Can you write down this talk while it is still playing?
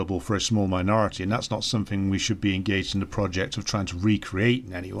for a small minority, and that's not something we should be engaged in the project of trying to recreate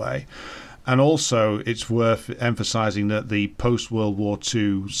in any way. And also, it's worth emphasizing that the post-World War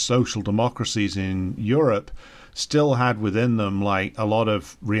II social democracies in Europe still had within them like a lot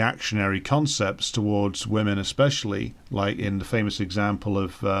of reactionary concepts towards women, especially like in the famous example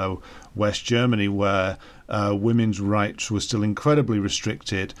of West Germany, where women's rights were still incredibly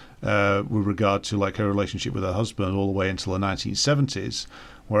restricted with regard to like her relationship with her husband all the way until the 1970s.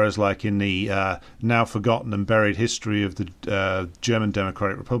 Whereas like in the now forgotten and buried history of the German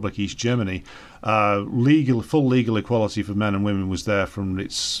Democratic Republic, East Germany, full legal equality for men and women was there from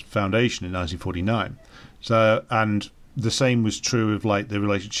its foundation in 1949. So, and the same was true of like the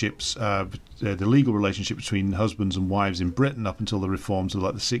relationships, the legal relationship between husbands and wives in Britain up until the reforms of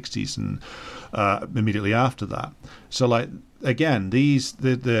like the 60s and immediately after that. So, like again,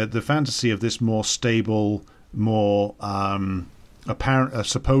 the fantasy of this more stable, more apparent,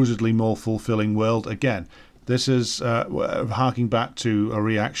 supposedly more fulfilling world. Again, this is harking back to a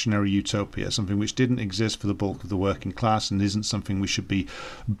reactionary utopia, something which didn't exist for the bulk of the working class and isn't something we should be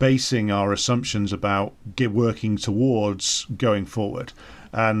basing our assumptions about working towards going forward.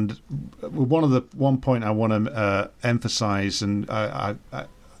 And one point I want to emphasize, and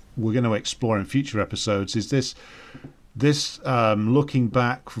we're going to explore in future episodes, is this looking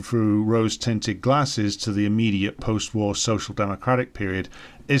back through rose-tinted glasses to the immediate post-war social democratic period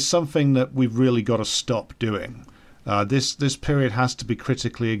is something that we've really got to stop doing. This period has to be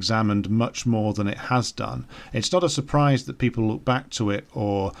critically examined much more than it has done. It's not a surprise that people look back to it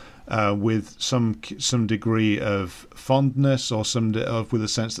or with some degree of fondness or with a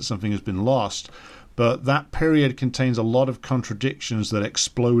sense that something has been lost. But that period contains a lot of contradictions that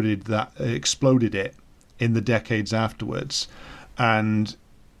exploded it in the decades afterwards, and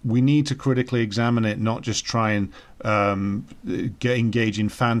we need to critically examine it, not just try and engage in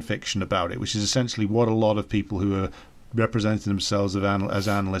fan fiction about it, which is essentially what a lot of people who are representing themselves as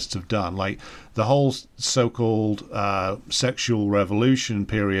analysts have done. Like the whole so-called sexual revolution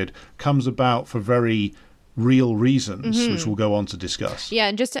period comes about for very real reasons, which we'll go on to discuss. Yeah,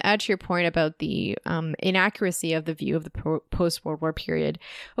 and just to add to your point about the inaccuracy of the view of the post-World War period.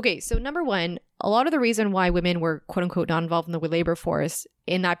 Okay, so number one, a lot of the reason why women were quote-unquote not involved in the labor force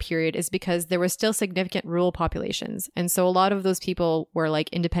in that period is because there were still significant rural populations. And so a lot of those people were like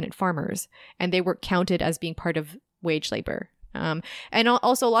independent farmers, and they were counted as being part of wage labor. And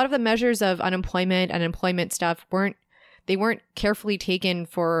also a lot of the measures of unemployment and employment stuff weren't carefully taken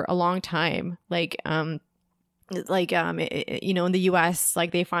for a long time. In the US,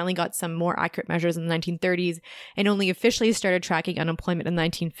 like they finally got some more accurate measures in the 1930s and only officially started tracking unemployment in the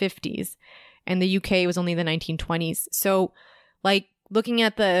 1950s. And the UK was only the 1920s. So like looking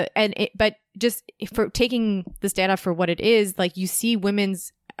at but just for taking this data for what it is, like you see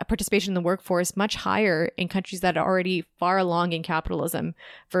women's participation in the workforce much higher in countries that are already far along in capitalism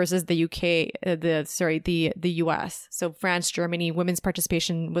versus the UK, the US. So France, Germany, women's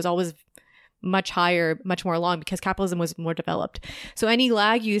participation was always much higher, much more along because capitalism was more developed. So any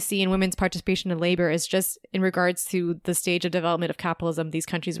lag you see in women's participation in labor is just in regards to the stage of development of capitalism these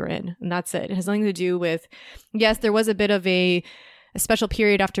countries were in. And that's it. It has nothing to do with, yes, there was a bit of a special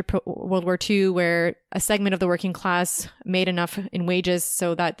period after World War II where a segment of the working class made enough in wages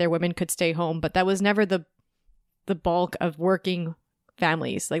so that their women could stay home. But that was never the bulk of working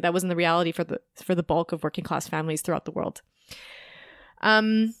families. Like that wasn't the reality for the bulk of working class families throughout the world.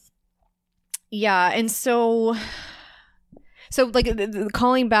 Yeah, and so like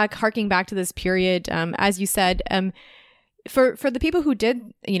harking back to this period, as you said, for the people who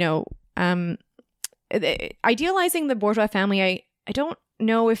did, idealizing the bourgeois family, I don't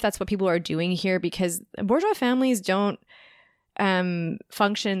know if that's what people are doing here, because bourgeois families don't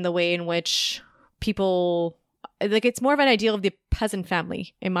function the way in which people like. It's more of an ideal of the peasant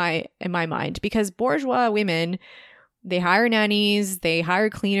family in my mind, because bourgeois women, they hire nannies, they hire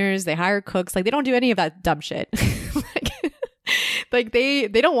cleaners, they hire cooks. Like they don't do any of that dumb shit. like they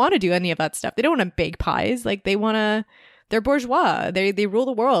don't want to do any of that stuff. They don't want to bake pies. Like they're bourgeois. They rule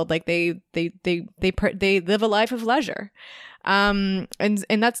the world. Like they live a life of leisure. And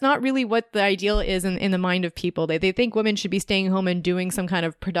that's not really what the ideal is in the mind of people. They think women should be staying home and doing some kind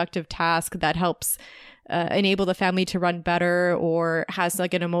of productive task that helps enable the family to run better or has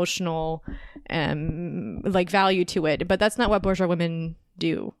like an emotional like value to it. But that's not what bourgeois women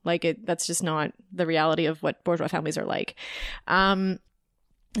do. That's just not the reality of what bourgeois families are like.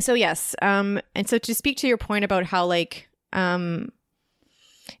 So yes. And so to speak to your point about how like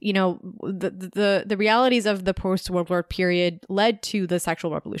you know, the realities of the post-World War period led to the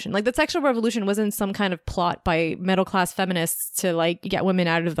sexual revolution. Like the sexual revolution wasn't some kind of plot by middle-class feminists to like get women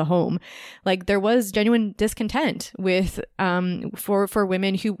out of the home. Like there was genuine discontent with for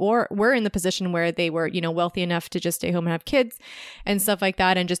women who were in the position where they were, you know, wealthy enough to just stay home and have kids and stuff like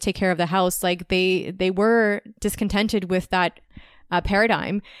that and just take care of the house. Like they were discontented with that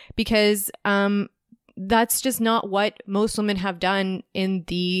paradigm because that's just not what most women have done in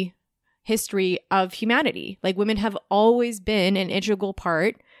the history of humanity. Like women have always been an integral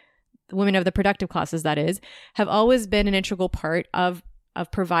part, women of the productive classes, that is, have always been an integral part of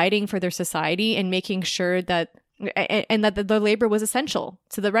providing for their society and making sure that and that the labor was essential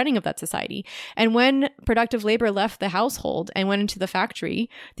to the running of that society. And when productive labor left the household and went into the factory,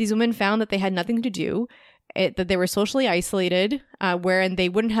 these women found that they had nothing to do, that they were socially isolated, wherein they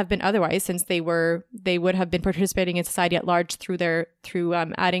wouldn't have been otherwise, since they would have been participating in society at large through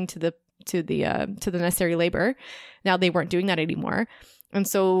adding to the necessary labor. Now they weren't doing that anymore. And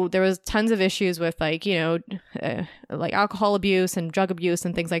so there was tons of issues with like, you know, like alcohol abuse and drug abuse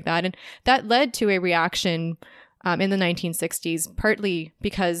and things like that. And that led to a reaction in the 1960s, partly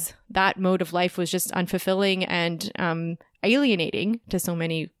because that mode of life was just unfulfilling and alienating to so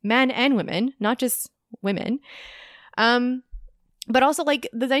many men and women, not just women. But also like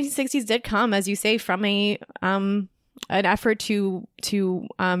the 1960s did come, as you say, from an effort to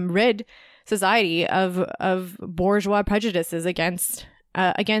rid society of bourgeois prejudices against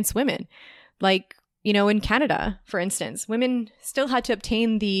women. Like, you know, in Canada, for instance, women still had to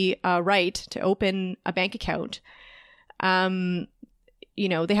obtain the right to open a bank account. You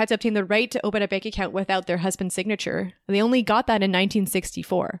know, they had to obtain the right to open a bank account without their husband's signature. They only got that in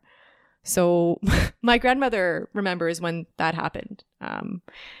 1964. So my grandmother remembers when that happened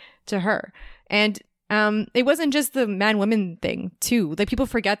to her. And it wasn't just the man-woman thing, too. Like, people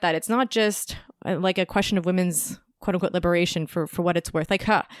forget that. It's not just like a question of women's quote-unquote liberation for what it's worth. Like,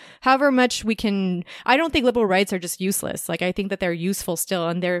 however much we can... I don't think liberal rights are just useless. Like, I think that they're useful still.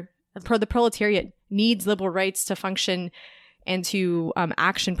 And the proletariat needs liberal rights to function and to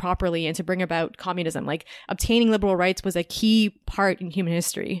action properly and to bring about communism. Like obtaining liberal rights was a key part in human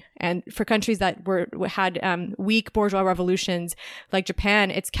history. And for countries that had weak bourgeois revolutions like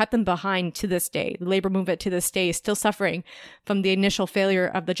Japan, it's kept them behind to this day. The labor movement to this day is still suffering from the initial failure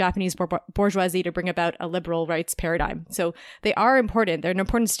of the Japanese bourgeoisie to bring about a liberal rights paradigm. So they are important. They're an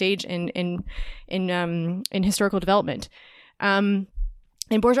important stage in historical development.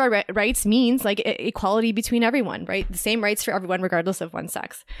 And bourgeois rights means like equality between everyone, right? The same rights for everyone, regardless of one's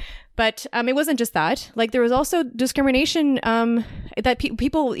sex. But it wasn't just that. Like there was also discrimination that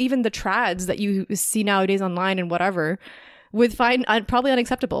people, even the trads that you see nowadays online and whatever, would find probably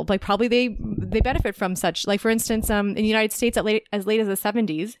unacceptable. Like probably they benefit from such. Like for instance, in the United States, as late as the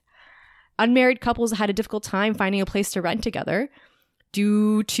 70s, unmarried couples had a difficult time finding a place to rent together,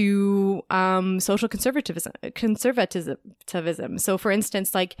 due to social conservatism. So for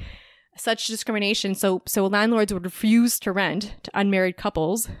instance, like such discrimination, so landlords would refuse to rent to unmarried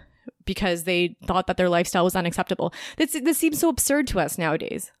couples because they thought that their lifestyle was unacceptable. This seems so absurd to us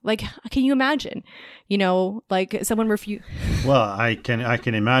nowadays. Like, can you imagine, you know, like someone refuse? Well, I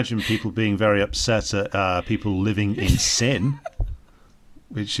can imagine people being very upset at people living in sin,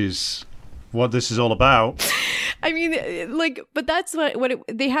 which is what this is all about. I mean, like, but that's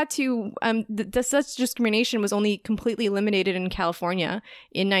they had to, such discrimination was only completely eliminated in California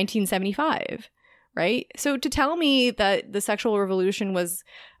in 1975, right? So to tell me that the sexual revolution was,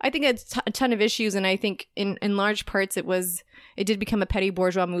 I think it's a ton of issues. And I think in large parts it did become a petty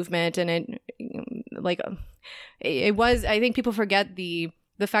bourgeois movement. And it was, I think people forget the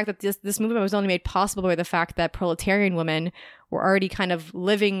fact that this movement was only made possible by the fact that proletarian women were already kind of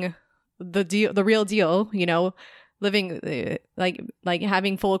living the real deal, you know, living like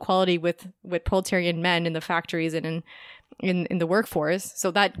having full equality with proletarian men in the factories and in the workforce.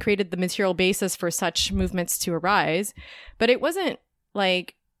 So that created the material basis for such movements to arise. But it wasn't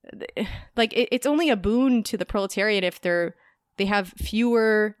it's only a boon to the proletariat if they have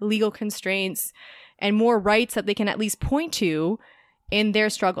fewer legal constraints and more rights that they can at least point to in their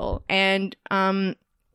struggle. And